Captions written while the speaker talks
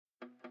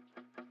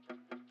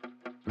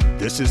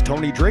This is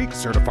Tony Drake,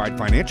 Certified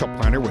Financial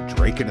Planner with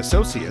Drake &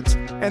 Associates,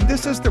 and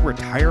this is the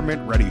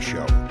Retirement Ready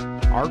Show.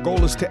 Our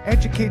goal is to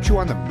educate you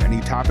on the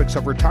many topics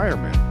of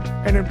retirement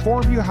and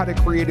inform you how to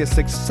create a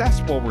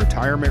successful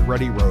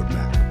retirement-ready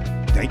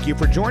roadmap. Thank you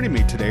for joining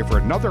me today for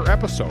another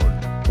episode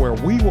where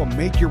we will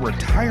make your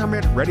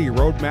retirement-ready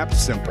roadmap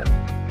simple.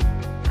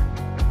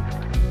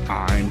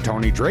 I'm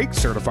Tony Drake,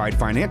 Certified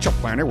Financial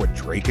Planner with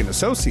Drake &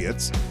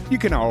 Associates. You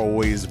can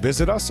always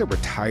visit us at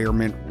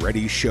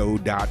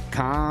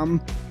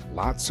retirementreadyshow.com.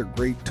 Lots of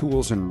great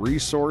tools and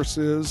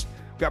resources.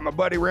 Got my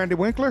buddy Randy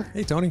Winkler.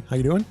 Hey, Tony. How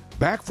you doing?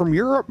 Back from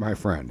Europe, my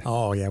friend.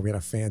 Oh, yeah. We had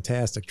a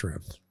fantastic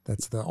trip.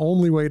 That's the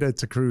only way to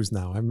cruise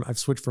now. I've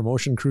switched from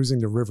ocean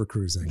cruising to river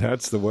cruising.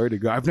 That's the way to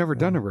go. I've never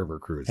done a river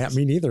cruise. Yeah,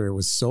 me neither. It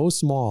was so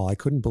small. I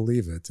couldn't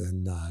believe it.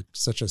 And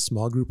such a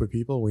small group of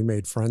people. We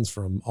made friends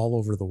from all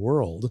over the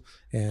world.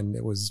 And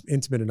it was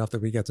intimate enough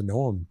that we got to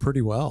know them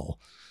pretty well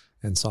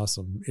and saw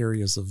some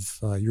areas of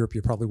Europe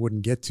you probably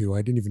wouldn't get to.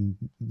 I didn't even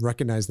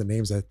recognize the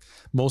names of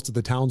most of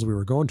the towns we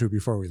were going to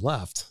before we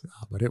left.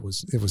 But it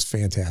was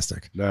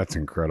fantastic. That's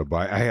incredible.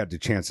 I had the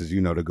chance, as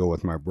you know, to go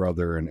with my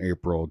brother in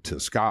April to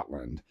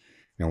Scotland.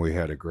 And we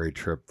had a great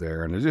trip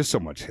there. And there's just so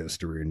much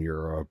history in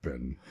Europe.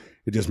 And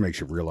it just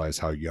makes you realize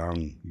how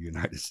young the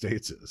United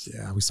States is.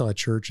 Yeah, we saw a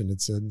church and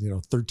it said,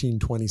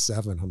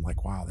 1327. I'm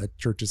like, wow, that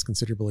church is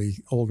considerably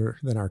older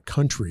than our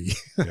country.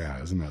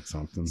 Yeah, isn't that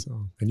something?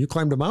 And you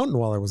climbed a mountain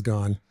while I was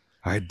gone.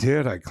 I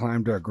did. I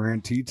climbed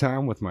Grand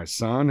Teton with my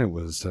son. It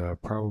was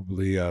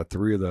probably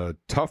 3 of the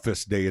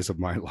toughest days of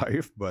my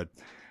life, but...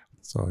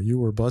 So you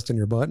were busting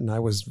your butt and I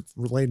was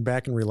laid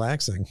back and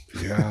relaxing.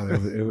 Yeah,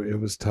 it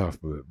was tough,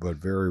 but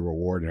very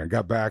rewarding. I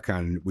got back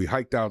we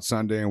hiked out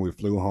Sunday and we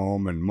flew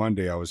home, and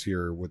Monday I was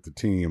here with the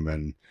team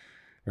and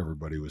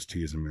everybody was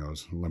teasing me. I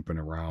was limping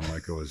around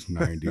like I was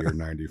 90 or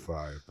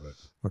 95. But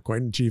well,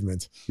 quite an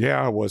achievement.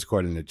 Yeah, it was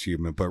quite an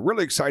achievement, but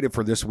really excited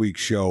for this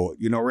week's show.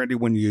 Randy,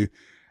 when you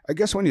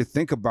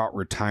think about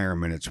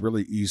retirement, it's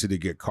really easy to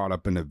get caught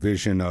up in the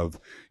vision of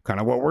kind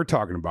of what we're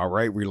talking about,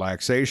 right?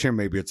 Relaxation,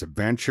 maybe it's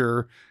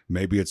adventure,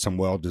 maybe it's some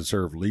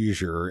well-deserved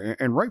leisure,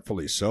 and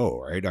rightfully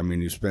so, right? I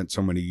mean, you spent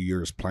so many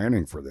years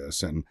planning for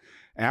this. And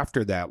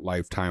after that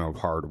lifetime of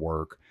hard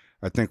work,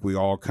 I think we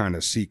all kind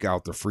of seek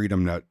out the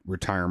freedom that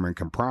retirement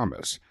can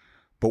promise.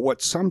 But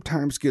what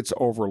sometimes gets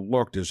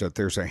overlooked is that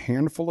there's a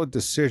handful of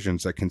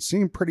decisions that can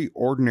seem pretty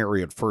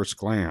ordinary at first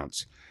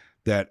glance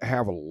that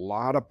have a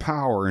lot of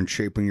power in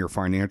shaping your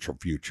financial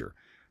future.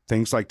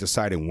 Things like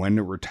deciding when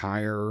to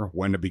retire,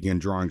 when to begin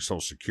drawing Social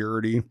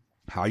Security,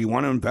 how you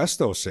want to invest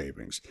those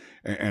savings,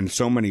 and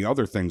so many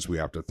other things we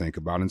have to think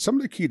about. And some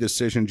of the key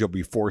decisions you'll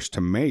be forced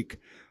to make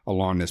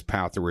along this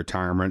path of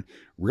retirement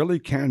really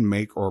can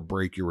make or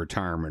break your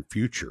retirement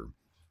future.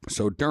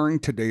 So during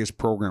today's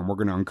program, we're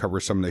going to uncover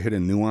some of the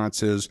hidden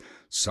nuances,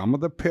 some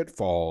of the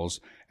pitfalls,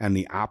 and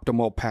the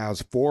optimal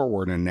paths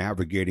forward in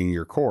navigating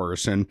your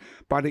course. And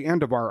by the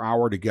end of our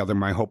hour together,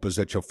 my hope is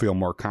that you'll feel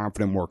more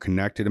confident, more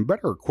connected, and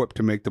better equipped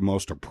to make the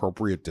most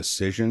appropriate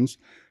decisions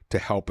to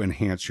help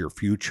enhance your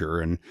future.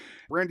 And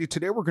Randy,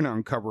 today we're going to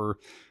uncover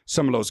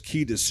some of those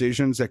key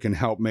decisions that can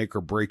help make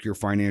or break your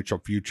financial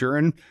future.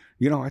 And,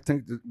 I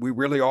think that we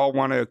really all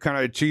want to kind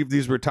of achieve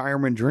these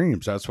retirement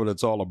dreams. That's what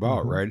it's all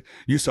about, right?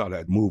 You saw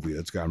that movie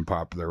that's gotten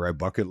popular, right?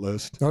 Bucket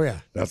List. Oh, yeah.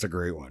 That's a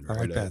great one, right?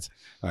 I like that.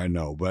 I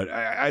know. But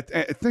I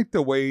think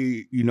the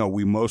way,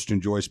 we most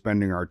enjoy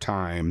spending our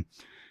time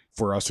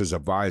for us as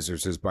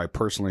advisors is by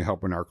personally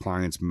helping our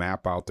clients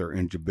map out their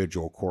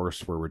individual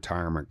course for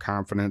retirement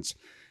confidence.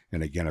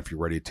 And again, if you're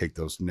ready to take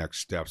those next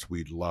steps,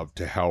 we'd love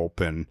to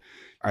help. And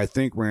I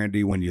think,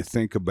 Randy, when you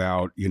think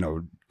about,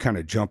 kind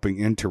of jumping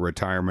into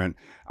retirement,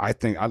 I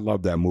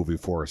love that movie,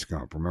 Forrest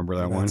Gump. Remember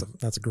that one?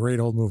 That's a great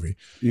old movie.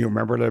 You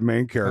remember the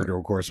main character,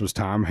 of course, was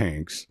Tom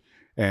Hanks.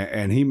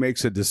 And he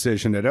makes a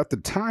decision that at the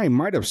time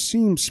might have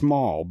seemed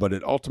small, but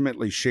it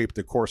ultimately shaped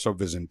the course of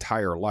his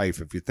entire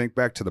life. If you think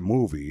back to the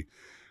movie,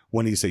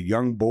 when he's a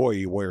young boy,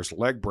 he wears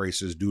leg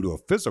braces due to a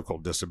physical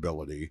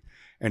disability,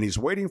 and he's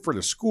waiting for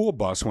the school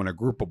bus when a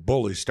group of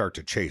bullies start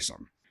to chase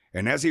him.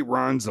 And as he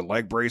runs, the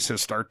leg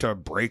braces start to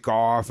break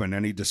off, and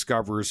then he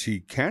discovers he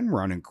can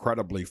run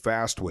incredibly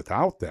fast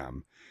without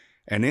them.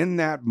 And in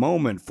that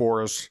moment,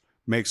 Forrest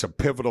makes a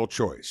pivotal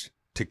choice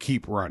to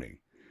keep running.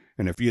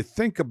 And if you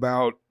think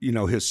about,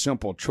 his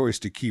simple choice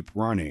to keep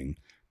running,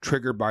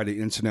 triggered by the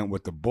incident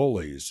with the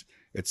bullies,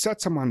 it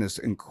sets him on this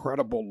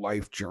incredible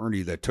life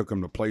journey that took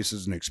him to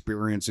places and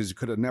experiences he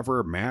could have never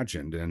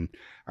imagined. And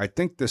I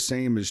think the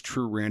same is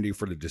true, Randy,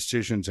 for the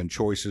decisions and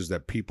choices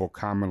that people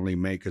commonly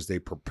make as they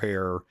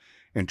prepare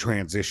and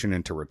transition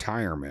into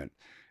retirement.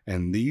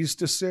 And these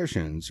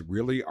decisions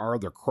really are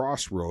the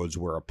crossroads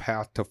where a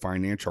path to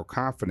financial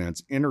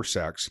confidence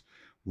intersects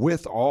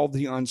with all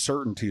the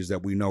uncertainties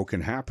that we know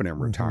can happen in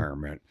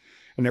retirement.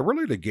 And they're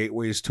really the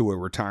gateways to a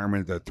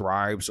retirement that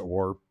thrives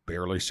or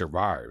barely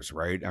survives,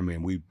 right? I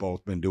mean, we've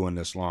both been doing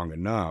this long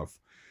enough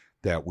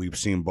that we've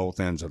seen both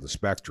ends of the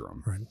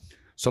spectrum. Right.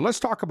 So let's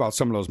talk about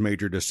some of those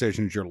major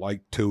decisions you're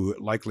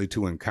likely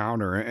to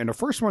encounter. And the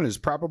first one is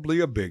probably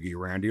a biggie,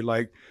 Randy.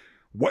 Like,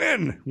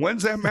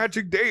 When's that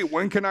magic date?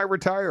 When can I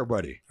retire,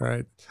 buddy?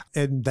 Right.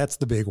 And that's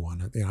the big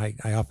one.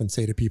 I often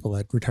say to people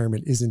that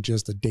retirement isn't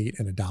just a date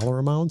and a dollar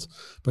amount,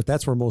 but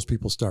that's where most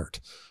people start.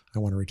 I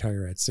want to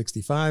retire at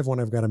 65 when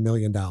I've got $1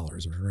 million, or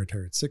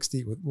retire at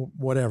 60,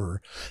 whatever.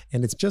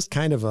 And it's just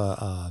kind of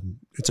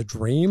it's a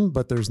dream,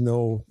 but there's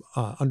no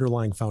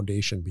underlying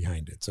foundation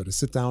behind it. So to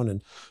sit down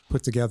and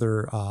put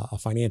together a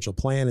financial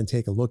plan and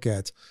take a look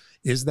at,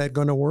 is that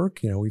going to work?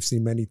 We've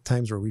seen many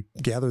times where we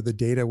gather the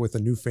data with a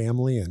new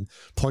family and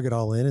plug it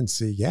all in and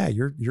see, yeah,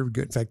 you're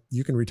good. In fact,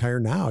 you can retire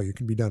now. You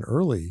can be done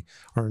early,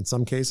 or in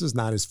some cases,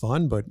 not as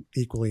fun, but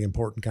equally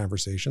important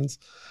conversations.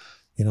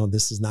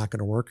 This is not going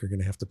to work. You're going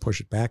to have to push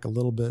it back a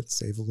little bit,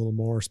 save a little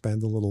more,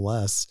 spend a little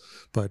less.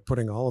 But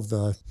putting all of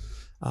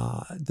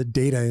the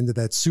data into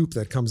that soup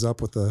that comes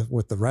up with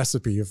the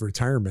recipe of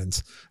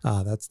retirement,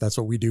 that's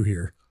what we do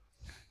here.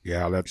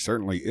 Yeah, that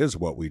certainly is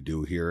what we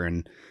do here.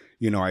 And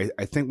I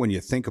think when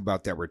you think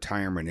about that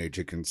retirement age,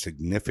 it can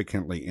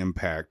significantly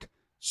impact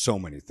so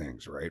many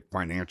things, right?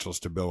 Financial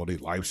stability,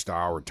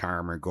 lifestyle,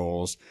 retirement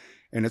goals.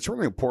 And it's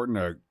really important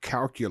to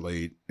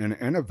calculate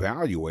and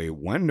evaluate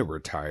when to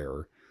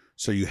retire,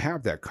 so you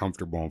have that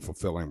comfortable and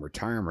fulfilling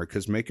retirement,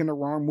 because making the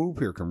wrong move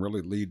here can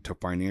really lead to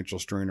financial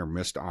strain or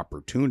missed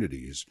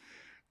opportunities.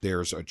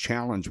 There's a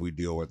challenge we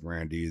deal with,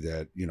 Randy,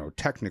 that,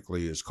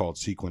 technically is called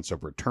sequence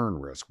of return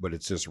risk, but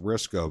it's this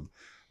risk of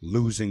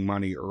losing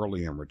money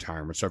early in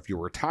retirement. So if you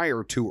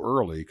retire too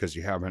early because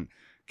you haven't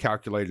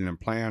calculated and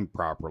planned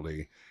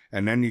properly,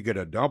 and then you get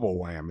a double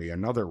whammy,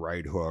 another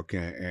right hook,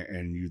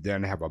 and you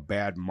then have a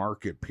bad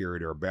market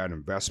period or a bad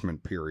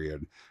investment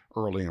period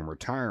early in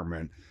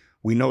retirement,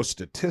 we know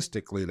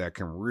statistically that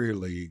can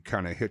really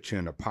kind of hit you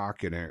in the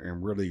pocket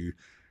and really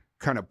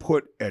kind of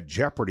put at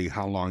jeopardy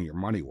how long your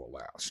money will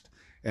last.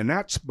 And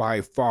that's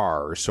by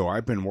far, so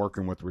I've been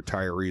working with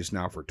retirees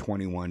now for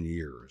 21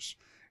 years.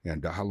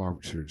 And how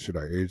long should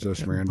I age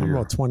this, Randy? I'm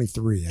about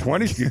 23.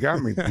 20? You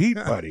got me beat,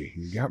 buddy.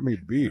 You got me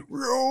beat.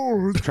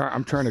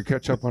 I'm trying to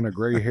catch up on the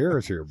gray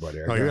hairs here, buddy.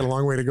 You got a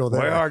long way to go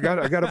there. Well, I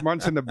got a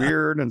bunch in the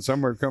beard and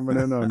some are coming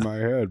in on my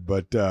head.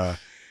 But,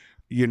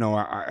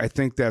 I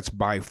think that's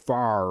by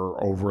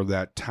far over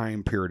that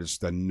time period, it's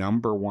the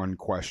number one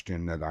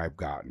question that I've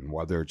gotten,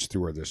 whether it's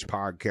through this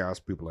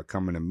podcast, people that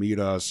come in to meet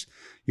us,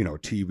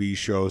 TV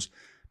shows.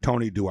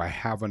 Tony, do I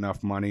have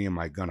enough money? Am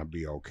I going to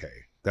be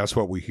okay? That's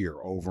what we hear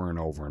over and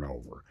over and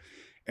over.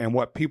 And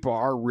what people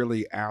are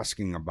really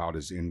asking about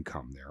is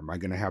income there. Am I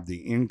going to have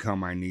the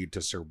income I need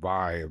to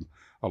survive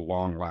a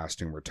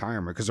long-lasting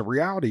retirement? Because the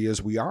reality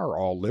is we are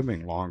all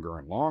living longer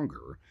and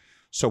longer,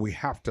 so we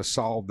have to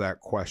solve that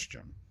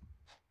question.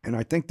 And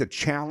I think the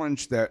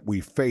challenge that we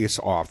face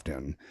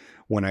often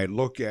when I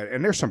look at,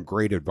 and there's some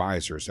great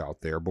advisors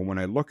out there, but when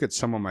I look at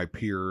some of my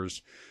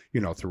peers,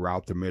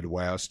 throughout the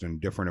Midwest and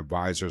different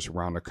advisors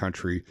around the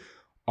country,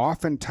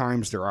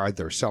 oftentimes they're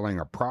either selling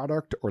a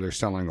product or they're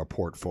selling a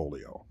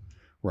portfolio,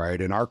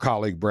 right? And our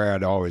colleague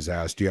Brad always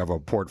asks, do you have a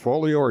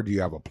portfolio or do you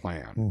have a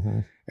plan? Mm-hmm.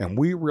 And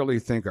we really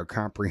think a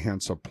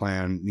comprehensive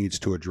plan needs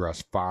to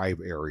address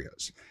 5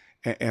 areas.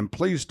 And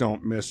please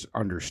don't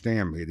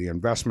misunderstand me. The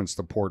investments,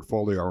 the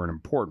portfolio are an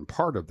important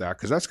part of that,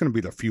 because that's going to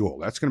be the fuel.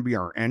 That's going to be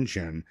our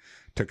engine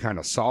to kind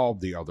of solve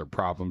the other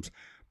problems.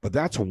 But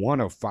that's one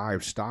of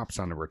 5 stops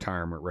on the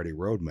retirement ready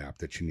roadmap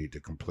that you need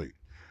to complete.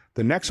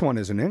 The next one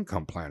is an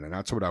income plan, and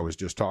that's what I was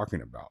just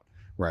talking about,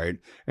 right?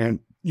 And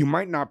you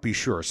might not be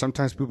sure.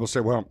 Sometimes people say,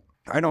 well,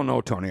 I don't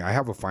know, Tony. I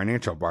have a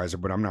financial advisor,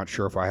 but I'm not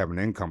sure if I have an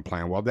income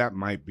plan. Well, that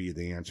might be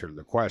the answer to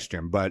the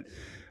question. But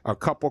a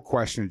couple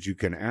questions you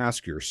can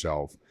ask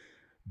yourself.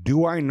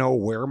 Do I know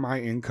where my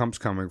income's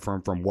coming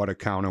from what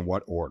account and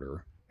what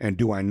order? And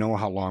do I know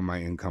how long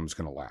my income's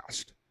going to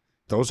last?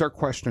 Those are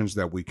questions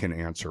that we can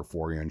answer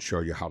for you and show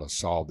you how to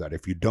solve that.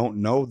 If you don't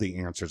know the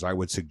answers, I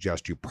would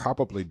suggest you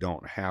probably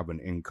don't have an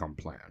income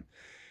plan.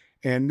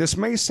 And this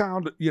may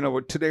sound,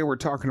 today we're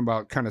talking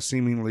about kind of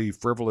seemingly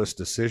frivolous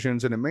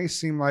decisions, and it may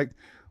seem like,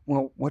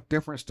 well, what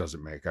difference does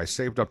it make? I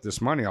saved up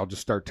this money. I'll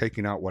just start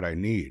taking out what I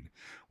need.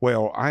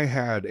 Well, I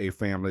had a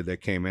family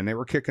that came in. They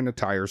were kicking the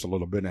tires a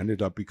little bit,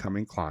 ended up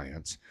becoming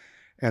clients.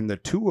 And the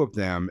 2 of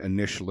them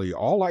initially,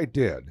 all I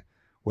did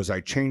was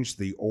I changed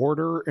the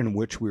order in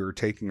which we were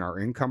taking our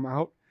income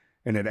out,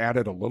 and it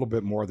added a little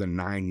bit more than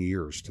 9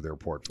 years to their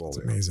portfolio.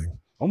 That's amazing.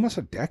 Almost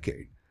a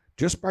decade,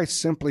 just by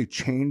simply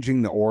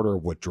changing the order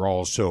of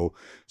withdrawals. So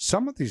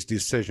some of these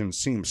decisions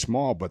seem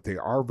small, but they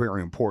are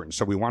very important.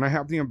 So we want to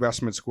have the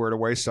investment squared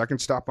away. Second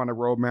stop on the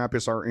roadmap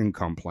is our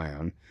income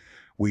plan.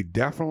 We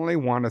definitely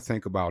want to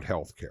think about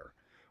healthcare.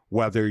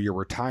 Whether you're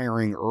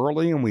retiring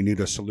early and we need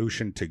a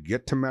solution to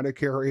get to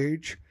Medicare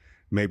age,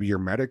 maybe you're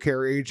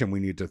Medicare age and we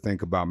need to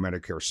think about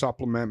Medicare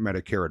supplement,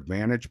 Medicare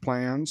Advantage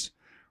plans,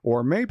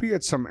 or maybe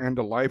it's some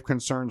end-of-life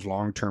concerns,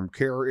 long-term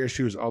care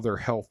issues, other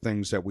health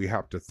things that we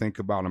have to think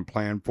about and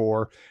plan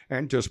for,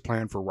 and just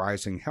plan for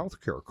rising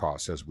healthcare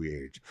costs as we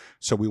age.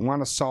 So we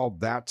want to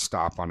solve that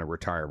stop on the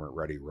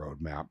retirement-ready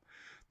roadmap.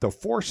 The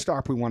 4th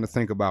stop we want to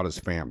think about is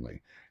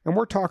family. And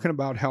we're talking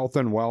about health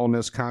and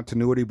wellness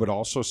continuity, but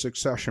also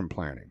succession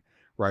planning,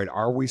 right?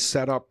 Are we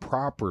set up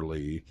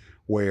properly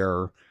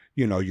where,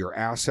 your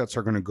assets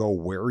are going to go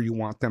where you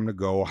want them to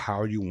go,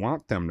 how you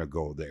want them to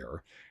go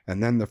there?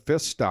 And then the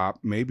fifth stop,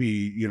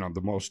 maybe,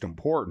 the most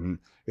important,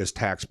 is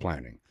tax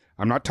planning.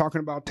 I'm not talking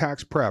about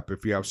tax prep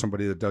if you have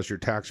somebody that does your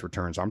tax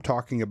returns. I'm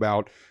talking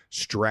about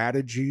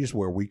strategies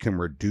where we can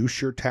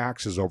reduce your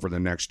taxes over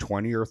the next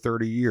 20 or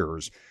 30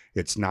 years.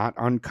 It's not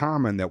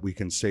uncommon that we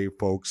can save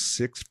folks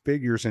 6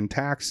 figures in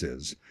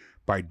taxes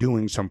by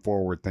doing some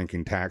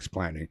forward-thinking tax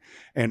planning.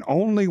 And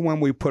only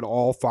when we put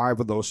all 5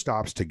 of those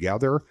stops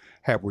together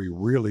have we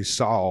really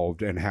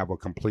solved and have a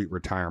complete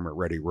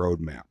retirement-ready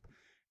roadmap.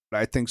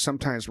 I think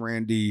sometimes,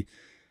 Randy,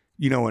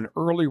 in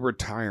early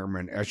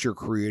retirement, as you're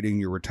creating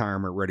your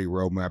retirement-ready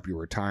roadmap, your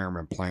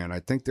retirement plan,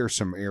 I think there's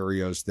some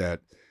areas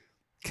that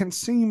can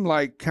seem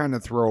like kind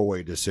of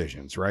throwaway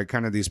decisions, right?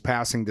 Kind of these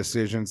passing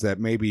decisions that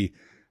maybe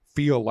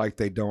feel like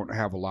they don't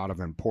have a lot of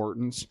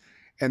importance.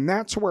 And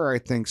that's where I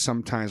think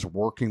sometimes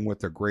working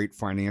with a great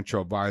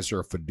financial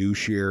advisor, a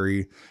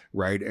fiduciary,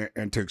 right?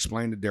 And to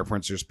explain the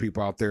difference, there's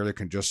people out there that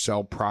can just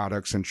sell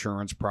products,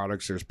 insurance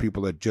products. There's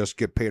people that just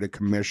get paid a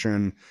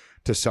commission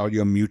to sell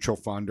you a mutual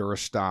fund or a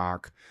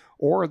stock.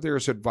 Or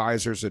there's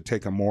advisors that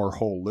take a more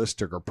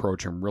holistic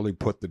approach and really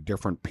put the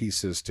different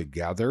pieces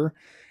together.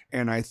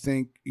 And I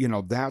think,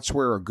 that's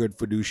where a good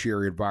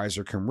fiduciary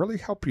advisor can really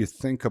help you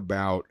think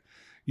about,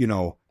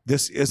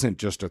 this isn't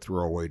just a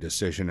throwaway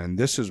decision, and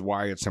this is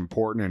why it's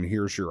important, and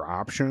here's your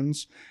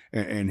options,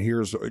 and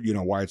here's,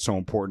 why it's so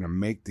important to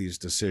make these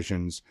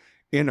decisions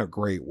in a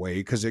great way,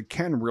 because it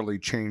can really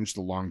change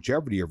the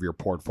longevity of your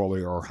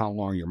portfolio or how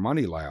long your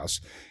money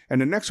lasts.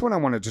 And the next one I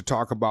wanted to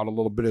talk about a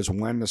little bit is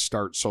when to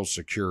start Social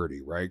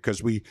Security, right?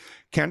 Because we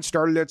can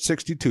start it at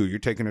 62. You're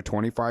taking a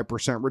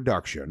 25%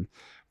 reduction.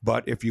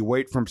 But if you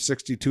wait from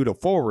 62 to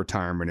full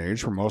retirement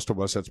age, for most of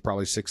us, that's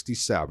probably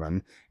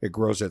 67, it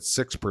grows at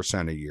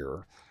 6% a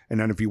year. And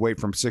then if you wait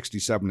from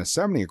 67 to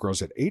 70, it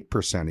grows at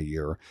 8% a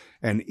year.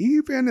 And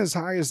even as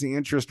high as the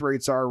interest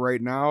rates are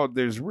right now,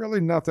 there's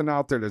really nothing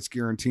out there that's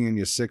guaranteeing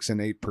you 6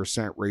 and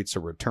 8% rates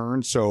of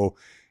return. So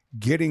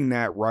getting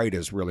that right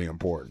is really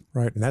important.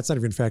 Right. And that's not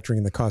even factoring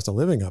in the cost of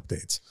living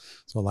updates.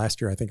 So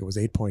last year, I think it was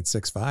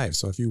 8.65.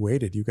 So if you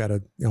waited, you got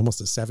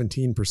almost a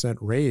 17%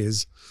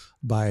 raise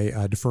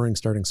by deferring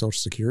starting Social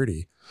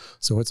Security.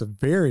 So it's a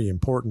very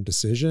important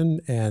decision.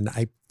 And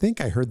I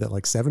think I heard that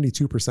like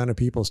 72% of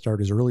people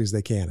start as early as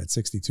they can at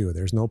 62.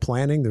 There's no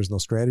planning. There's no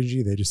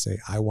strategy. They just say,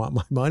 I want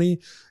my money.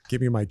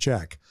 Give me my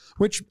check,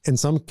 which in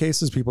some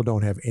cases, people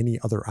don't have any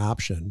other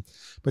option.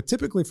 But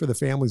typically for the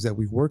families that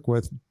we work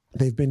with,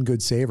 they've been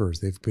good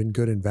savers. They've been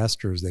good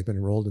investors. They've been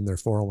enrolled in their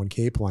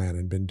 401k plan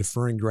and been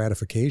deferring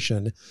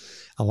gratification.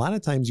 A lot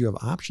of times you have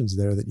options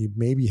there that you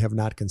maybe have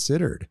not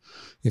considered.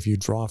 If you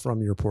draw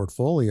from your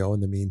portfolio in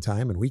the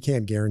meantime, and we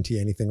can't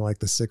guarantee anything like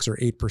the 6 or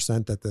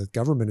 8% that the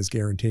government is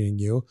guaranteeing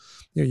you,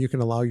 you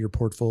can allow your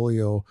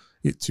portfolio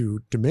to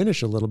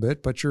diminish a little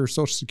bit, but your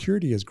Social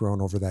Security has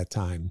grown over that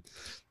time.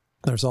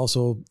 There's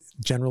also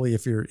generally,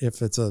 if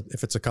it's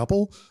a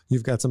couple,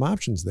 you've got some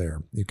options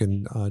there. You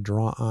can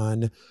draw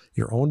on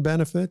your own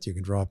benefit. You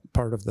can draw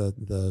part of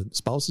the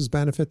spouse's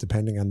benefit,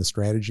 depending on the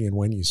strategy and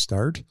when you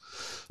start.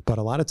 But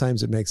a lot of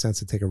times it makes sense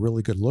to take a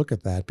really good look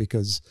at that,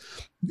 because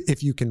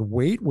if you can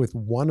wait with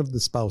one of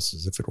the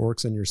spouses, if it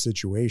works in your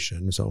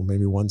situation, so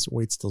maybe one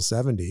waits till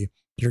 70,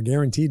 you're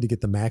guaranteed to get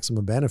the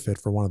maximum benefit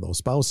for one of those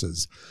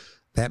spouses.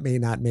 That may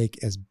not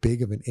make as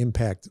big of an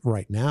impact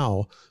right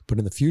now, but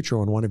in the future,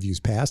 when one of you's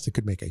passed, it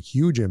could make a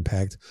huge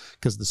impact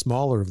because the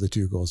smaller of the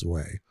two goes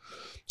away.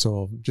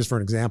 So just for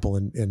an example,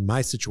 in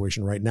my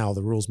situation right now,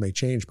 the rules may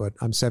change, but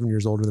I'm 7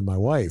 years older than my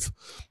wife.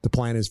 The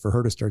plan is for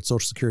her to start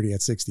Social Security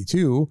at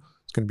 62.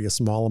 It's going to be a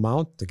small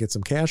amount to get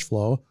some cash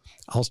flow.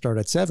 I'll start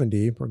at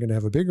 70. We're going to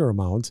have a bigger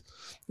amount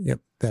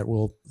that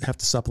we'll have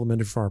to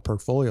supplement it for our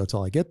portfolio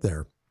until I get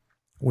there.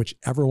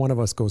 Whichever one of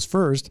us goes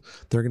first,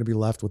 they're going to be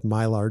left with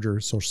my larger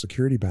Social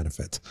Security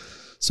benefit.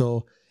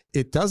 So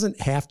it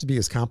doesn't have to be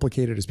as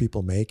complicated as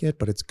people make it,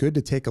 but it's good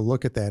to take a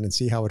look at that and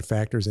see how it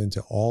factors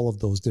into all of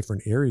those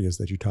different areas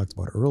that you talked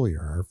about earlier,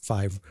 our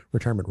 5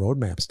 retirement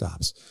roadmap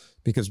stops.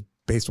 Because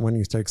based on when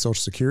you take Social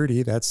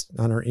Security, that's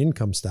on our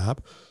income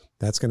stop.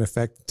 That's going to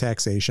affect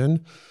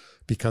taxation.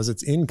 Because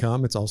it's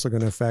income, it's also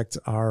going to affect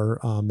our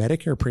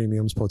Medicare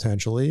premiums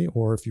potentially,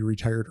 or if you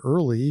retired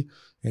early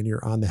and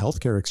you're on the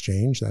healthcare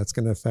exchange, that's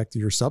going to affect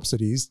your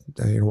subsidies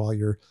while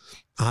you're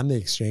on the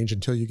exchange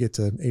until you get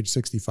to age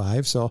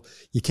 65. So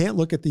you can't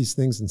look at these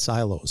things in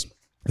silos.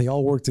 They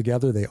all work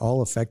together. They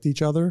all affect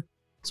each other.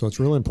 So it's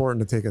really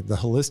important to take the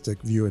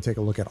holistic view and take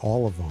a look at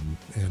all of them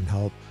and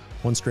how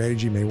one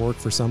strategy may work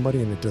for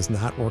somebody and it does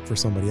not work for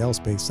somebody else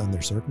based on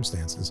their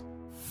circumstances.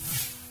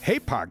 Hey,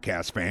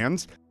 podcast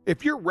fans.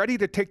 If you're ready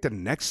to take the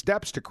next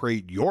steps to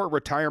create your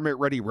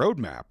retirement-ready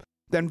roadmap,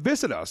 then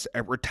visit us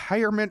at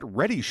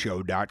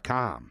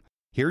retirementreadyshow.com.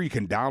 Here you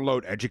can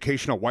download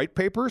educational white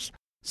papers,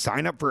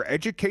 sign up for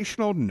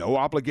educational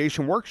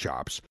no-obligation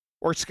workshops,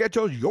 or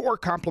schedule your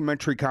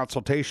complimentary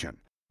consultation.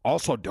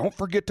 Also, don't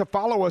forget to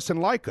follow us and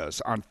like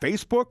us on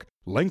Facebook,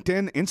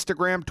 LinkedIn,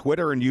 Instagram,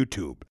 Twitter, and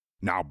YouTube.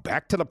 Now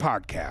back to the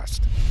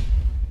podcast.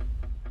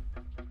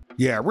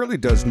 Yeah, it really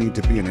does need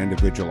to be an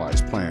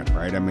individualized plan,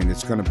 right? I mean,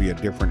 it's going to be a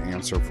different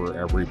answer for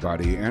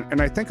everybody.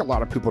 And I think a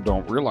lot of people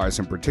don't realize,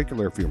 in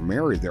particular, if you're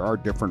married, there are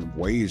different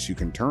ways you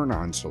can turn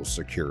on Social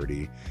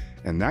Security.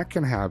 And that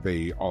can have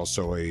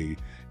also a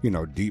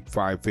deep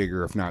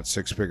 5-figure, if not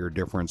 6-figure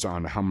difference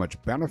on how much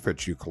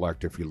benefits you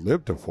collect if you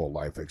live to full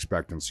life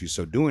expectancy.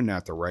 So doing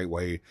that the right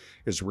way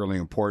is really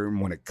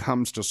important. When it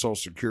comes to Social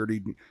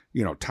Security,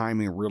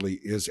 timing really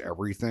is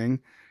everything.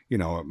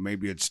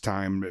 Maybe it's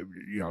time,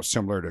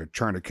 similar to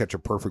trying to catch a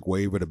perfect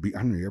wave at a beach. I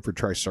don't know, you ever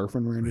try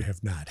surfing, Randy? I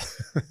have not.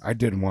 I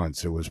did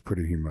once. It was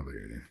pretty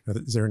humiliating.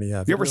 Is there any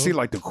You ever see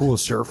like the cool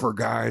surfer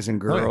guys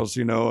and girls,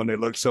 and they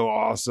look so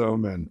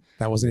awesome? And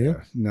that wasn't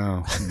you?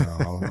 No.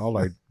 All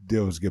I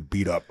did was get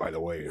beat up by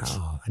the waves.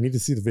 Oh, I need to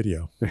see the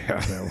video.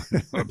 Yeah,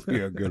 that would be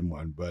a good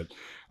one. But,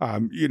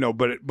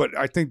 but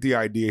I think the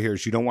idea here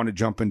is you don't want to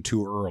jump in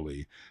too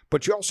early,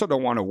 but you also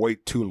don't want to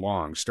wait too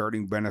long.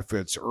 Starting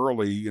benefits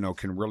early,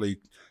 can really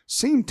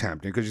seem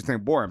tempting because you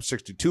think, boy, I'm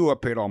 62, I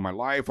paid all my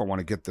life, I want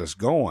to get this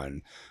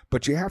going.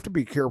 But you have to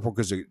be careful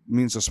because it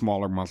means a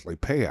smaller monthly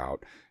payout,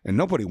 and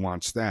nobody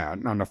wants that.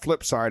 And on the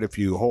flip side, if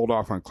you hold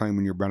off on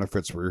claiming your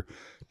benefits for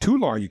too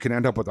long, you can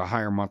end up with a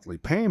higher monthly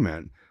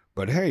payment.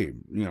 But hey,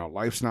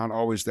 life's not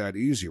always that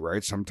easy,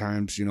 right?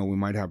 Sometimes, we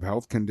might have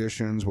health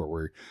conditions where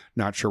we're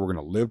not sure we're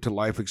going to live to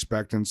life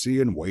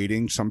expectancy, and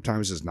waiting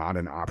sometimes is not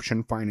an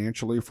option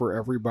financially for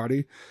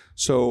everybody.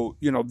 So,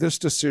 this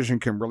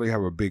decision can really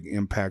have a big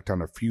impact on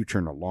the future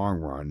in the long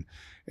run.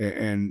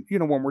 And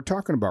when we're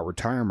talking about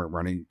retirement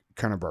running,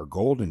 kind of our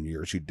golden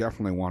years, you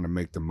definitely want to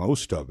make the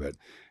most of it.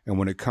 And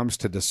when it comes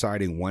to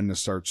deciding when to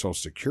start Social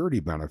Security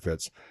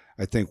benefits,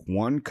 I think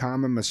one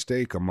common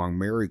mistake among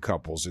married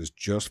couples is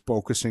just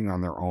focusing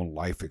on their own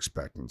life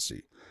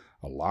expectancy.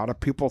 A lot of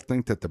people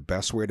think that the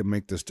best way to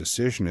make this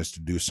decision is to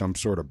do some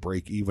sort of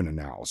break-even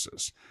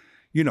analysis.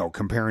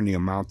 Comparing the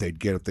amount they'd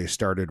get if they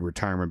started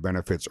retirement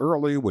benefits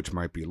early, which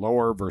might be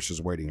lower,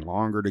 versus waiting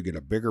longer to get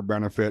a bigger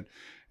benefit.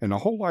 And the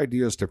whole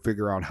idea is to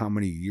figure out how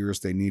many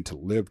years they need to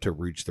live to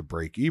reach the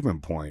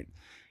break-even point.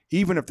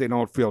 Even if they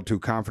don't feel too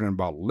confident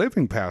about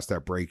living past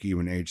that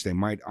break-even age, they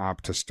might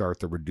opt to start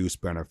the reduced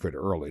benefit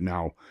early.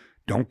 Now,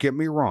 don't get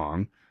me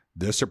wrong.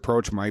 This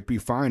approach might be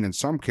fine in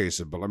some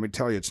cases, but let me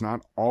tell you, it's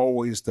not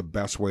always the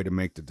best way to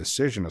make the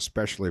decision,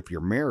 especially if you're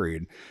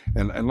married.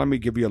 And let me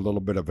give you a little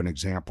bit of an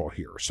example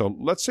here. So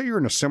let's say you're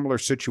in a similar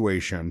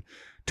situation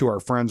to our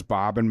friends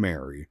Bob and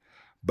Mary.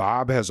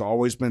 Bob has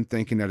always been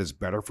thinking that it's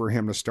better for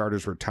him to start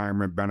his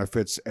retirement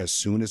benefits as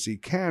soon as he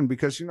can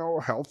because,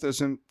 health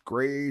isn't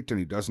great and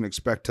he doesn't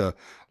expect to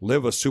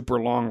live a super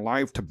long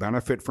life to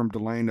benefit from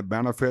delaying the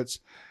benefits.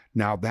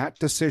 Now, that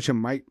decision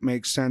might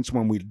make sense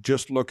when we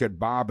just look at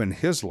Bob and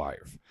his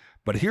life.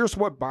 But here's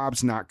what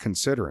Bob's not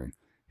considering.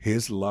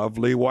 His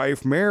lovely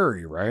wife,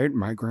 Mary, right?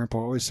 My grandpa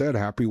always said,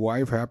 happy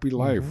wife, happy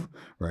life,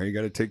 right? You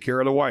got to take care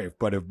of the wife.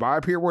 But if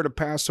Bob here were to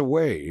pass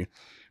away,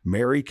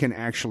 Mary can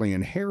actually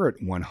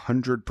inherit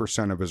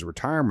 100% of his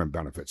retirement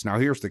benefits. Now,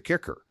 here's the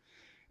kicker.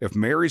 If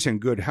Mary's in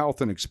good health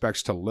and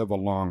expects to live a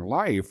long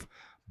life,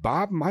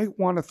 Bob might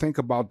want to think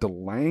about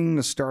delaying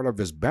the start of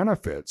his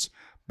benefits.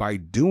 By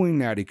doing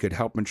that, he could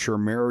help ensure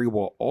Mary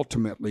will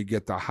ultimately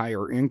get the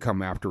higher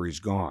income after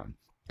he's gone.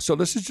 So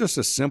this is just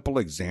a simple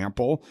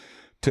example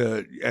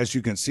as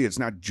you can see, it's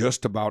not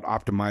just about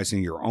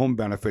optimizing your own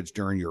benefits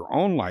during your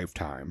own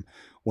lifetime.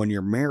 When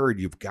you're married,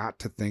 you've got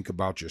to think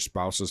about your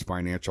spouse's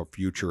financial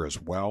future as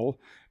well.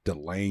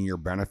 Delaying your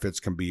benefits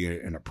can be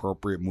an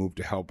appropriate move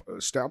to help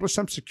establish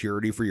some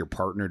security for your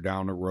partner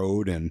down the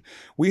road. And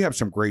we have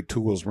some great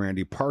tools,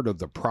 Randy, part of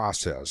the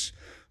process.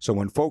 So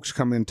when folks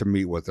come in to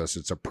meet with us,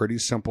 it's a pretty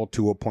simple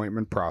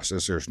 2-appointment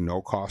process. There's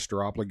no cost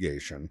or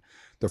obligation.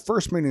 The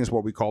first meeting is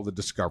what we call the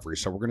discovery.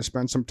 So we're going to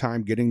spend some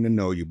time getting to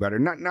know you better,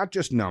 not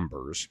just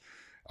numbers.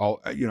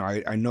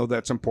 I know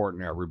that's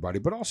important to everybody,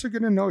 but also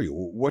get to know you.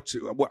 What's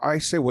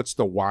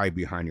the why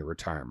behind your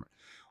retirement?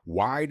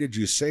 Why did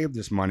you save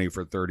this money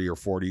for 30 or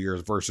 40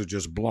 years versus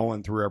just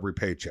blowing through every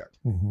paycheck?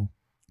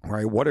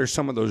 Right? What are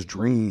some of those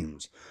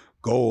dreams,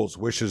 goals,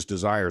 wishes,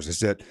 desires?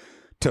 Is it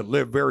to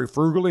live very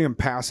frugally and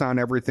pass on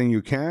everything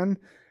you can?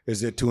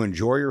 Is it to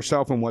enjoy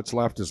yourself and what's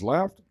left is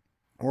left?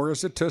 Or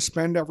is it to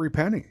spend every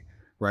penny?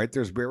 Right?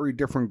 There's very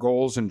different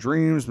goals and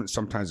dreams.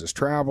 Sometimes it's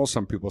travel.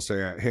 Some people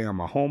say, hey,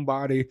 I'm a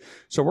homebody.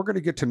 So we're going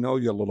to get to know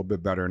you a little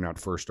bit better in that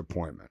first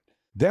appointment.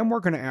 Then we're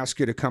going to ask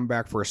you to come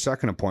back for a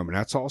second appointment.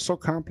 That's also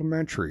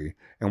complimentary.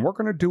 And we're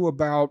going to do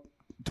about,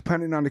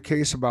 depending on the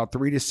case, about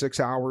 3 to 6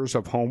 hours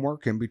of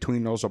homework in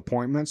between those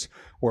appointments,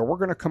 where we're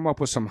going to come up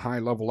with some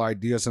high-level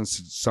ideas and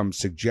some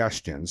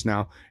suggestions.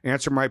 Now,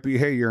 answer might be,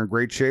 hey, you're in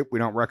great shape. We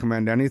don't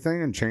recommend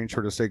anything, and change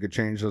for the sake of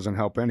change doesn't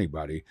help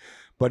anybody.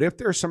 But if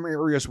there's some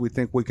areas we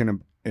think we can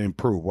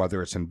improve,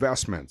 whether it's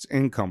investments,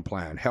 income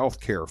plan,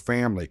 healthcare,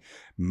 family,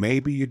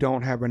 maybe you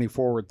don't have any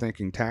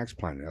forward-thinking tax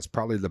planning. That's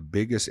probably the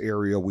biggest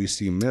area we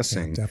see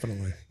missing. Yeah,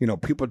 definitely.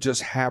 People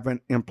just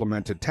haven't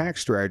implemented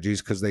tax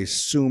strategies because they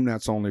assume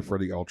that's only for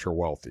the ultra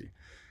wealthy.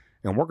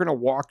 And we're going to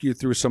walk you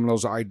through some of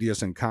those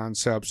ideas and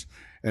concepts.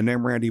 And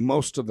then, Randy,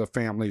 most of the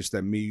families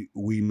that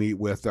we meet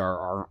with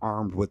are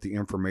armed with the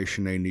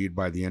information they need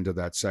by the end of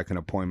that second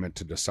appointment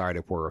to decide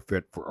if we're a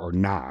fit for or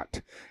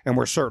not. And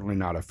we're certainly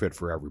not a fit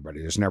for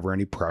everybody. There's never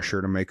any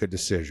pressure to make a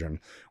decision.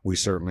 We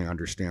certainly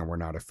understand we're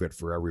not a fit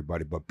for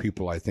everybody, but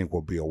people, I think,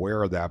 will be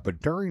aware of that.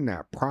 But during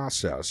that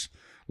process,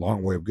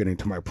 long way of getting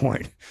to my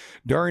point.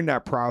 During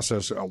that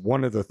process,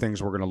 one of the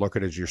things we're going to look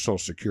at is your Social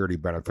Security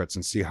benefits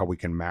and see how we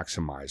can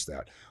maximize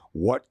that.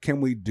 What can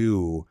we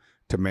do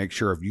to make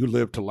sure if you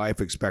live to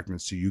life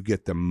expectancy, you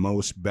get the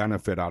most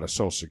benefit out of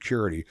Social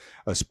Security,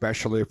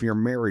 especially if you're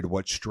married?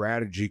 What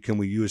strategy can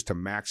we use to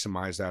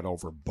maximize that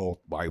over both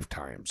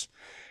lifetimes?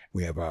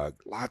 We have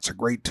lots of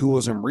great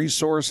tools and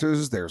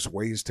resources. There's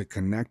ways to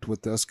connect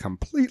with us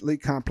completely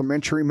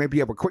complimentary. Maybe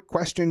you have a quick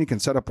question. You can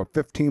set up a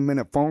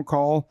 15-minute phone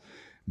call.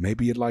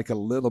 Maybe you'd like a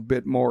little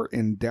bit more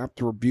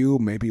in-depth review.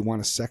 Maybe you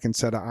want a second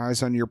set of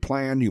eyes on your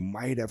plan. You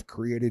might have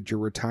created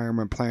your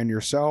retirement plan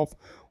yourself,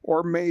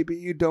 or maybe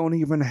you don't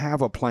even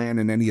have a plan.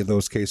 In any of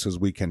those cases,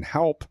 we can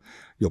help.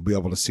 You'll be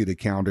able to see the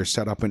calendar,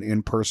 set up an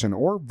in-person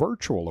or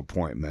virtual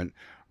appointment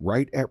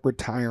right at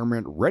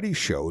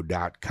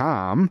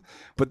retirementreadyshow.com.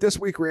 But this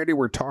week, Randy,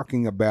 we're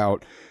talking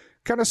about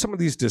kind of some of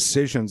these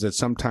decisions that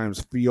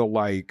sometimes feel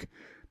like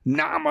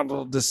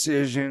nominal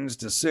decisions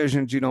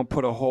you don't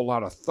put a whole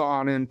lot of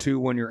thought into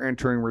when you're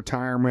entering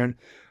retirement.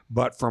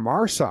 But from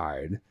our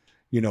side,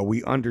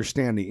 we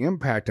understand the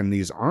impact, and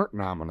these aren't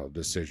nominal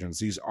decisions.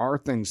 These are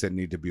things that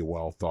need to be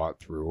well thought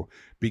through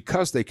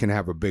because they can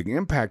have a big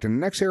impact. And the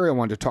next area I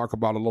wanted to talk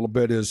about a little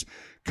bit is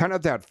kind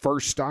of that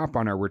first stop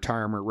on our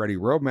retirement ready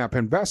roadmap: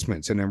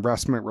 investments and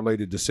investment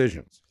related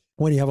decisions.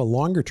 When you have a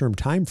longer term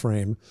time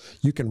frame,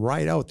 you can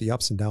ride out the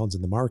ups and downs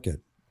in the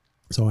market.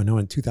 So I know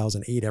in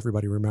 2008,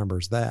 everybody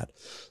remembers that.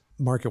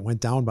 Market went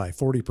down by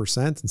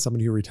 40%, and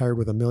somebody who retired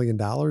with $1 million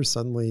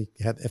suddenly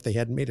if they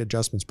hadn't made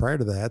adjustments prior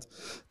to that,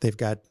 they've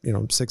got,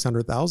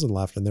 600,000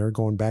 left and they're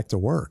going back to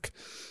work.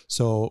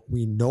 So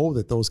we know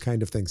that those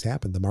kind of things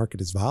happen. The market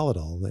is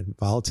volatile, and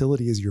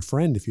volatility is your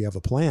friend if you have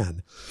a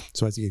plan.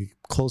 So as you get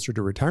closer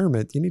to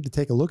retirement, you need to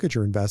take a look at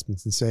your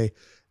investments and say,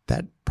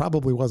 that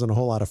probably wasn't a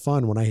whole lot of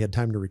fun when I had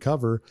time to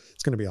recover.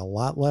 It's going to be a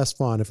lot less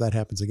fun if that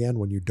happens again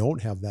when you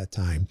don't have that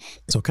time.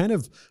 So kind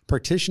of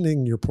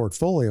partitioning your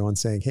portfolio and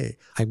saying, hey,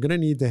 I'm going to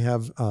need to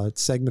have a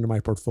segment of my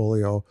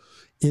portfolio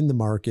in the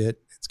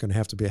market. It's going to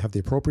have the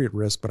appropriate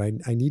risk, but I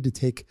need to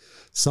take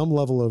some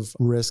level of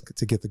risk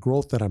to get the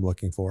growth that I'm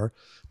looking for.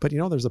 But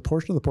there's a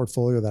portion of the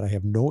portfolio that I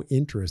have no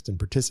interest in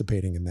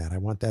participating in that. I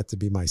want that to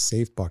be my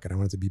safe bucket. I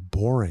want it to be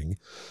boring.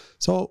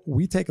 So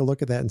we take a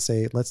look at that and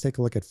say, let's take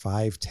a look at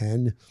 5,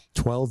 10,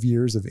 12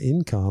 years of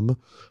income.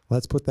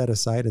 Let's put that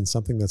aside in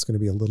something that's going to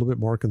be a little bit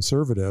more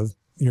conservative.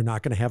 You're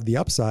not going to have the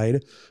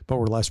upside, but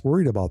we're less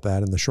worried about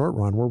that in the short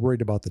run. We're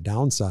worried about the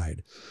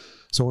downside.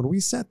 So when we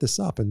set this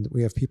up and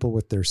we have people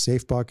with their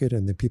safe bucket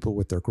and the people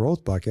with their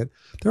growth bucket,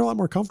 they're a lot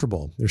more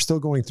comfortable. They're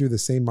still going through the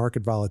same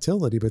market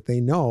volatility, but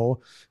they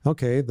know,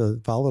 okay, the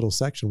volatile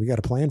section, we got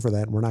a plan for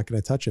that, and we're not going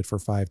to touch it for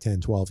 5,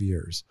 10, 12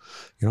 years.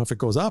 If it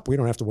goes up, we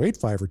don't have to wait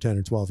 5 or 10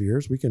 or 12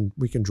 years. We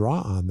can draw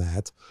on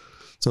that.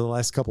 So the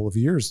last couple of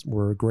years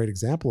were a great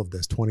example of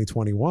this.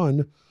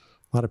 2021,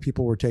 a lot of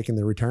people were taking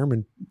their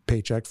retirement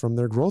paycheck from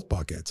their growth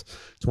buckets.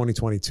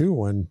 2022,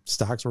 when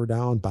stocks were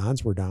down,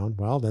 bonds were down,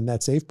 well, then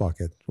that safe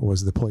bucket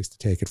was the place to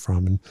take it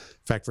from. And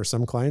in fact, for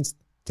some clients,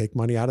 take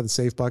money out of the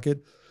safe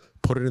bucket,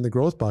 put it in the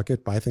growth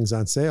bucket, buy things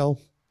on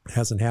sale. It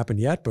hasn't happened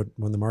yet, but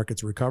when the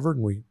market's recovered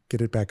and we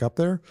get it back up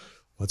there,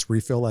 let's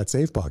refill that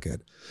safe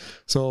bucket.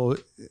 So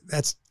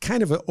that's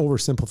kind of an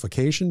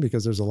oversimplification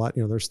because there's a lot,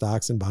 there's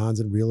stocks and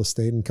bonds and real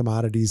estate and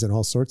commodities and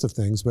all sorts of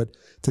things. But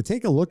to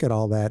take a look at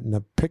all that and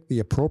to pick the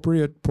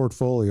appropriate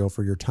portfolio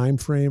for your time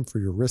frame, for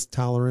your risk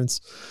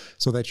tolerance,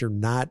 so that you're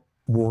not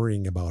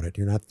worrying about it.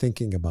 You're not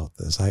thinking about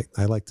this.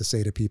 I like to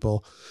say to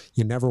people,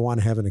 you never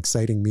want to have an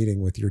exciting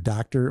meeting with your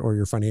doctor or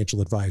your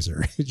financial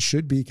advisor. It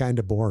should be kind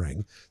of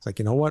boring. It's like,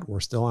 you know what? We're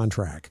still on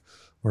track.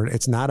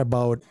 It's not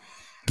about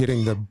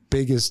getting the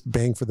biggest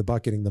bang for the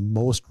buck, getting the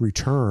most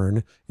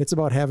return. It's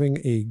about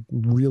having a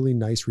really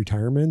nice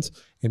retirement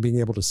and being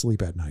able to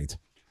sleep at night.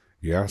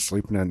 Yeah,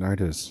 sleeping at night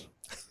is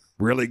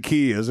really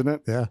key, isn't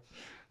it? Yeah.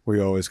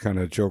 We always kind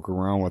of joke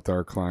around with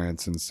our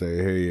clients and say,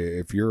 hey,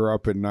 if you're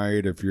up at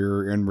night, if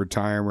you're in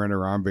retirement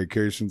or on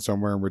vacation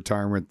somewhere in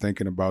retirement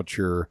thinking about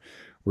your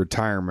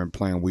retirement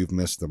plan, we've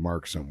missed the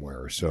mark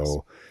somewhere.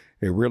 So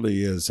it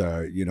really is,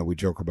 we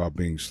joke about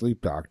being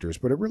sleep doctors,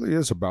 but it really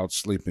is about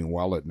sleeping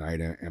well at night.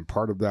 And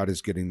part of that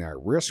is getting that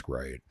risk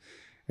right.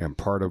 And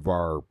part of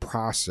our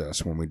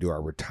process when we do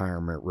our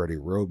retirement ready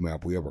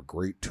roadmap, we have a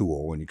great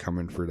tool when you come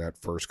in for that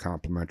first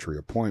complimentary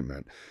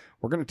appointment.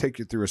 We're going to take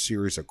you through a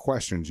series of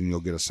questions and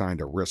you'll get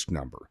assigned a risk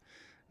number.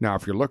 Now,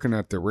 if you're looking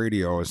at the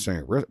radio and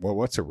saying, well,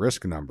 what's a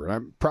risk number?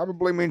 That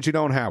probably means you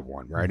don't have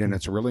one, right? Mm-hmm. And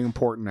it's really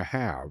important to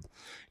have,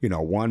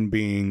 one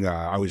being,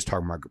 I always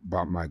talk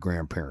about my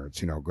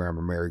grandparents,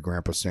 Grandma Mary,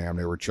 Grandpa Sam,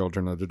 they were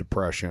children of the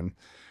Depression.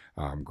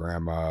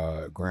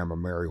 Grandma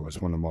Mary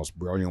was one of the most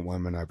brilliant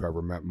women I've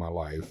ever met in my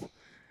life.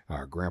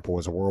 Grandpa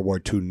was a World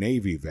War II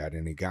Navy vet,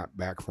 and he got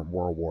back from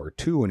World War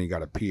II, and he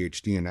got a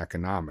PhD in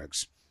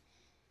economics.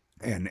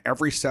 And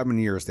every 7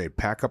 years, they'd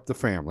pack up the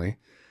family.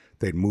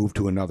 They'd move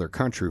to another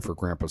country for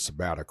Grandpa's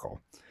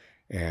sabbatical.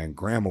 And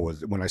Grandma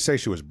was, when I say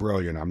she was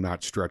brilliant, I'm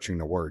not stretching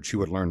the word. She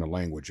would learn the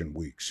language in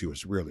weeks. She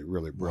was really,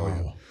 really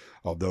brilliant. Wow.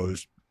 Although,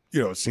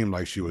 it seemed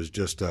like she was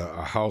just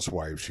a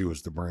housewife. She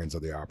was the brains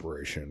of the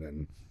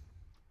operation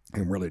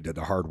and really did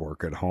the hard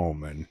work at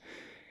home.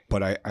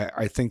 But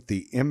I think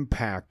the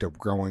impact of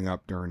growing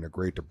up during the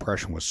Great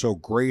Depression was so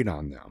great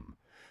on them,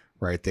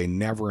 right? They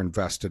never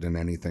invested in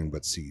anything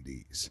but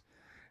CDs.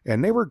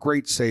 And they were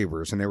great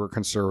savers and they were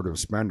conservative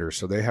spenders,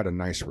 so they had a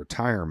nice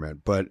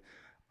retirement. But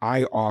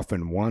I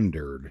often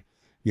wondered,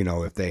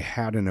 if they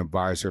had an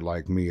advisor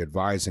like me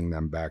advising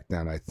them back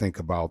then. I think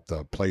about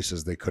the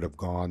places they could have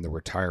gone, the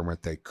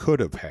retirement they could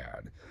have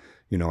had,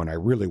 and I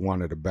really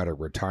wanted a better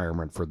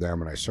retirement for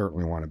them, and I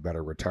certainly want a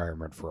better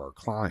retirement for our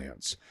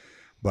clients.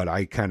 But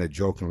I kind of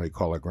jokingly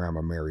call it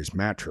Grandma Mary's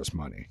mattress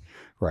money,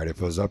 right? If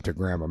it was up to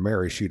Grandma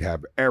Mary, she'd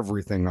have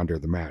everything under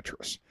the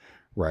mattress.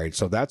 Right.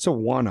 So that's a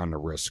 1 on the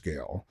risk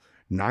scale.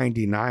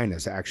 99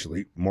 is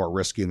actually more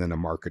risky than the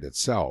market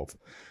itself.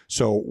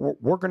 So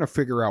we're going to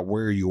figure out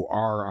where you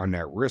are on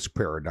that risk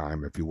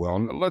paradigm, if you will.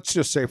 And let's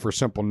just say for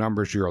simple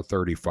numbers, you're a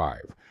 35,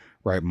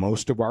 right?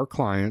 Most of our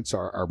clients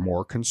are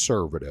more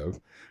conservative,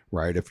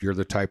 right? If you're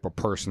the type of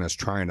person that's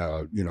trying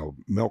to,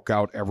 milk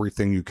out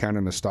everything you can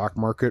in the stock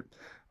market,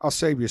 I'll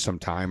save you some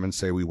time and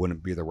say we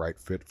wouldn't be the right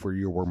fit for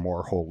you. We're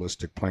more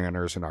holistic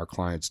planners, and our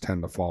clients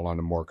tend to fall on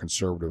the more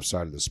conservative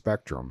side of the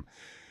spectrum.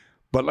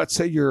 But let's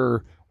say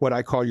you're what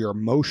I call your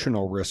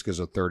emotional risk is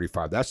a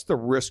 35. That's the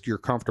risk you're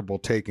comfortable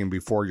taking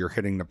before you're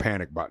hitting the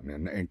panic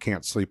button and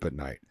can't sleep at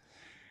night.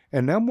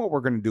 And then what we're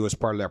going to do as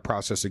part of that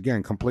process,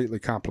 again, completely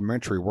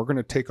complimentary, we're going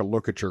to take a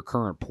look at your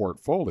current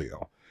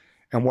portfolio.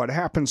 And what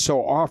happens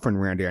so often,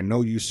 Randy, I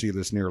know you see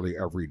this nearly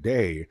every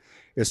day,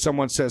 is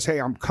someone says, hey,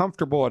 I'm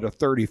comfortable at a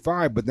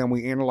 35, but then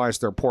we analyze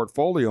their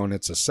portfolio and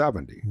it's a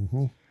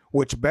 70,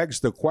 which begs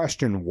the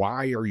question,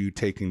 why are you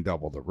taking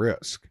double the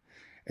risk?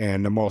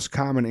 And the most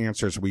common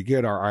answers we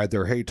get are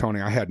either, hey,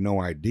 Tony, I had no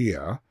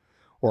idea,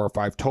 or if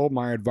I've told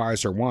my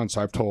advisor once,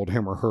 I've told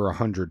him or her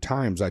 100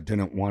 times I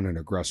didn't want an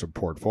aggressive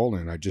portfolio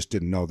and I just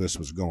didn't know this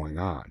was going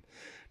on.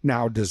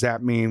 Now, does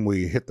that mean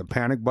we hit the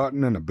panic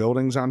button and the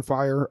building's on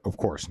fire? Of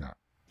course not.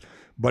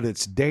 But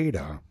it's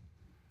data,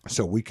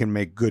 so we can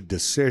make good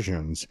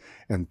decisions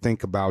and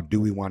think about,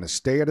 do we want to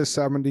stay at a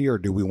 70 or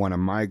do we want to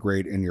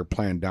migrate in your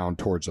plan down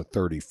towards a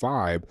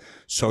 35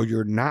 so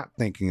you're not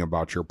thinking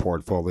about your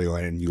portfolio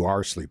and you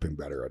are sleeping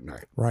better at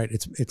night? Right.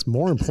 It's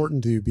more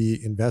important to be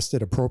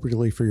invested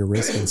appropriately for your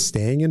risk and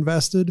staying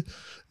invested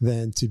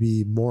than to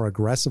be more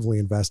aggressively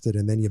invested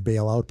and then you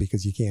bail out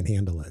because you can't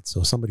handle it.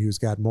 So somebody who's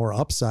got more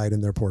upside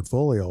in their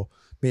portfolio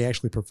may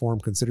actually perform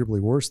considerably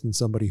worse than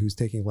somebody who's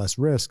taking less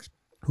risk,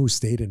 who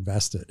stayed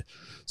invested.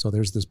 So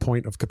there's this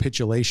point of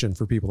capitulation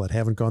for people that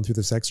haven't gone through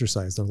this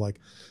exercise. They're like,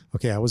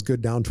 okay, I was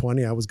good down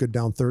 20, I was good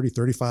down 30,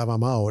 35,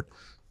 I'm out.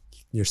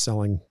 You're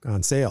selling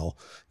on sale,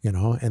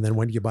 and then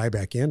when do you buy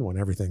back in when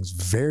everything's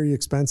very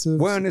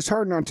expensive? Well, and it's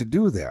hard not to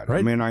do that. Right?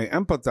 I mean, I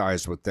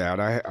empathize with that.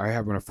 I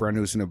have a friend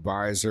who's an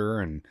advisor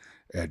and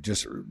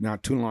just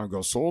not too long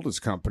ago sold his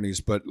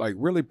companies, but like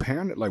really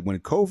panicked, like when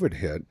COVID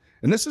hit,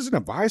 and this is an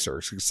advisor,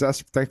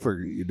 success,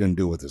 thankfully you didn't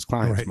do it with his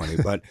clients' money,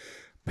 but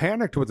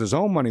panicked with his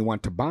own money,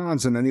 went to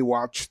bonds, and then he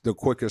watched the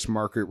quickest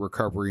market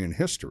recovery in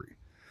history,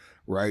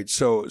 right?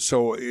 So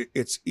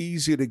it's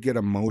easy to get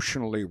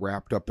emotionally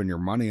wrapped up in your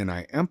money, and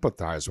I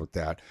empathize with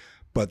that.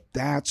 But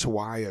that's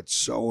why it's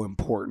so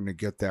important to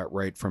get that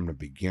right from the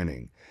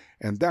beginning.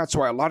 And that's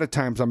why a lot of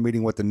times I'm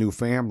meeting with a new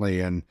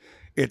family, and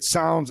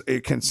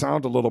it can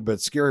sound a little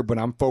bit scary, but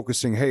I'm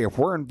focusing, hey, if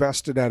we're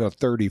invested at a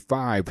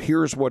 35,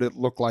 here's what it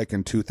looked like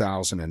in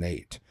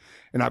 2008.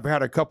 And I've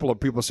had a couple of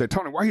people say,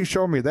 Tony, why are you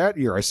showing me that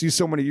year? I see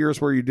so many years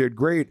where you did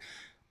great.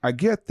 I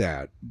get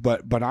that,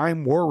 but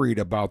I'm worried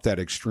about that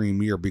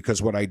extreme year,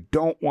 because what I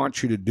don't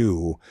want you to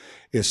do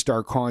is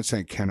start calling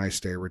saying, can I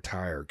stay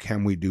retired?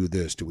 Can we do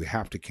this? Do we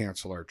have to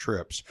cancel our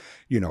trips?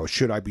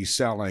 Should I be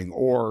selling,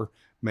 or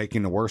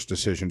making the worst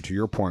decision, to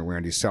your point,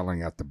 Randy,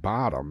 selling at the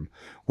bottom,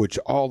 which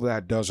all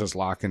that does is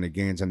lock in the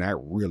gains, and that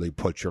really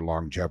puts your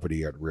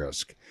longevity at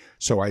risk.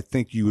 So I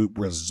think you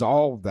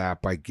resolve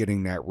that by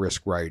getting that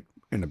risk right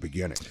in the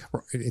beginning.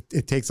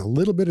 It takes a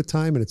little bit of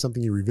time, and it's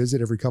something you revisit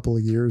every couple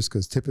of years,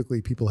 because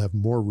typically people have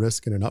more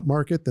risk in an up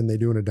market than they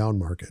do in a down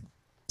market.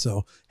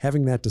 So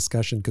having that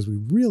discussion, because we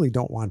really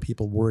don't want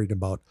people worried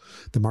about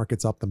the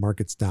market's up, the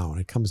market's down.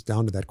 It comes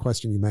down to that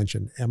question you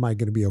mentioned. Am I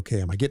going to be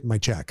okay? Am I getting my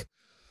check?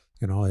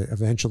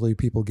 Eventually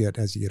people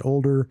as you get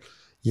older,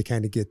 you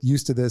kind of get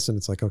used to this and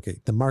it's like, okay,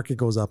 the market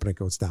goes up and it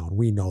goes down.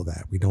 We know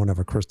that. We don't have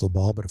a crystal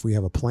ball, but if we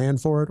have a plan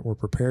for it, we're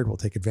prepared. We'll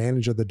take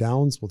advantage of the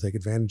downs. We'll take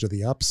advantage of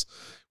the ups.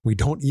 We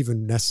don't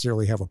even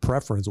necessarily have a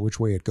preference which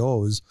way it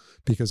goes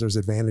because there's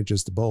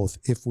advantages to both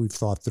if we've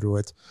thought through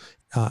it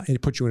and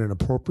it puts you in an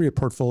appropriate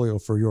portfolio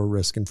for your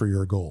risk and for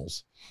your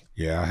goals.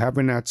 Yeah,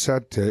 having that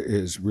set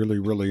is really,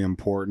 really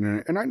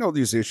important. And I know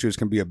these issues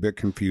can be a bit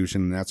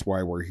confusing, and that's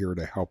why we're here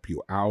to help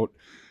you out.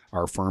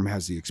 Our firm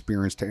has the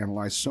experience to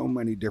analyze so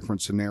many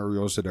different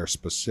scenarios that are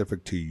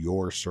specific to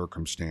your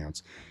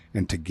circumstance.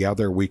 And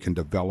together we can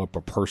develop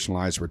a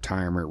personalized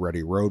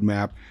retirement-ready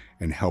roadmap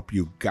and help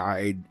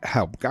guide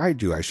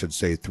you,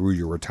 through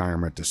your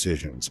retirement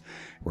decisions.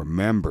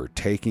 Remember,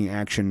 taking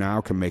action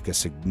now can make a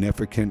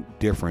significant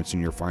difference in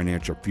your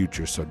financial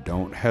future, so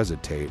don't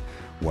hesitate.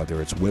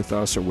 Whether it's with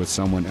us or with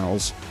someone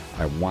else,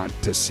 I want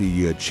to see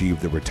you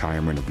achieve the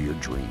retirement of your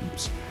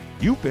dreams.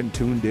 You've been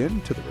tuned in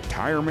to the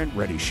Retirement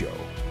Ready Show.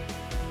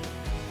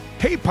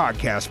 Hey,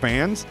 podcast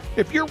fans,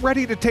 if you're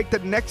ready to take the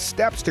next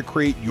steps to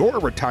create your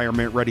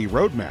retirement-ready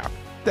roadmap,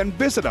 then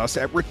visit us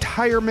at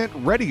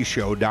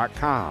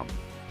retirementreadyshow.com.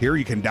 Here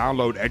you can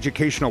download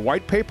educational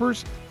white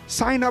papers,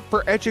 sign up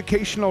for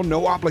educational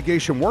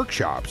no-obligation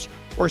workshops,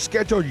 or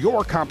schedule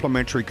your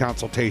complimentary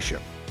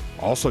consultation.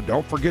 Also,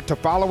 don't forget to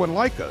follow and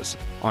like us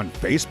on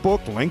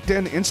Facebook,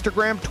 LinkedIn,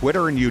 Instagram,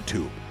 Twitter, and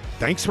YouTube.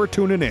 Thanks for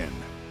tuning in.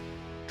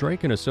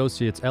 Drake &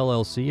 Associates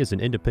LLC is an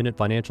independent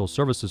financial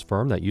services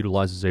firm that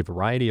utilizes a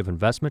variety of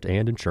investment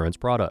and insurance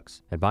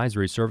products.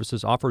 Advisory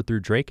services offered through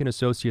Drake &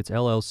 Associates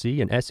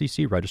LLC, an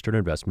SEC-registered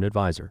investment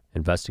advisor.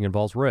 Investing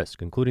involves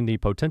risk, including the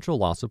potential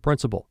loss of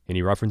principal.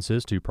 Any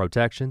references to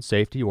protection,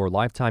 safety, or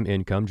lifetime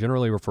income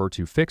generally refer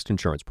to fixed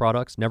insurance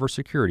products, never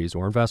securities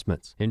or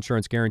investments.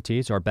 Insurance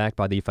guarantees are backed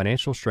by the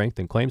financial strength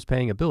and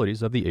claims-paying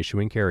abilities of the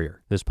issuing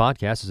carrier. This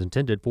podcast is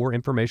intended for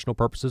informational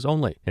purposes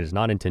only. It is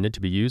not intended to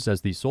be used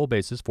as the sole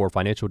basis for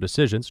financial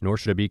decisions, nor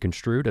should it be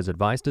construed as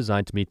advice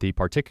designed to meet the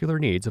particular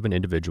needs of an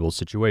individual's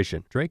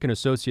situation. Drake &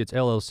 Associates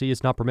LLC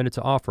is not permitted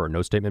to offer.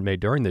 No statement made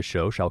during this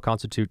show shall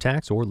constitute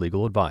tax or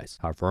legal advice.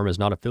 Our firm is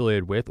not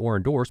affiliated with or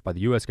endorsed by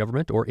the U.S.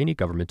 government or any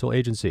governmental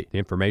agency. The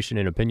information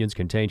and opinions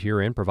contained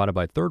herein provided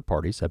by third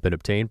parties have been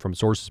obtained from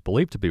sources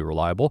believed to be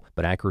reliable,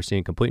 but accuracy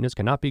and completeness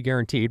cannot be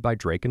guaranteed by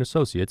Drake &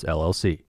 Associates LLC.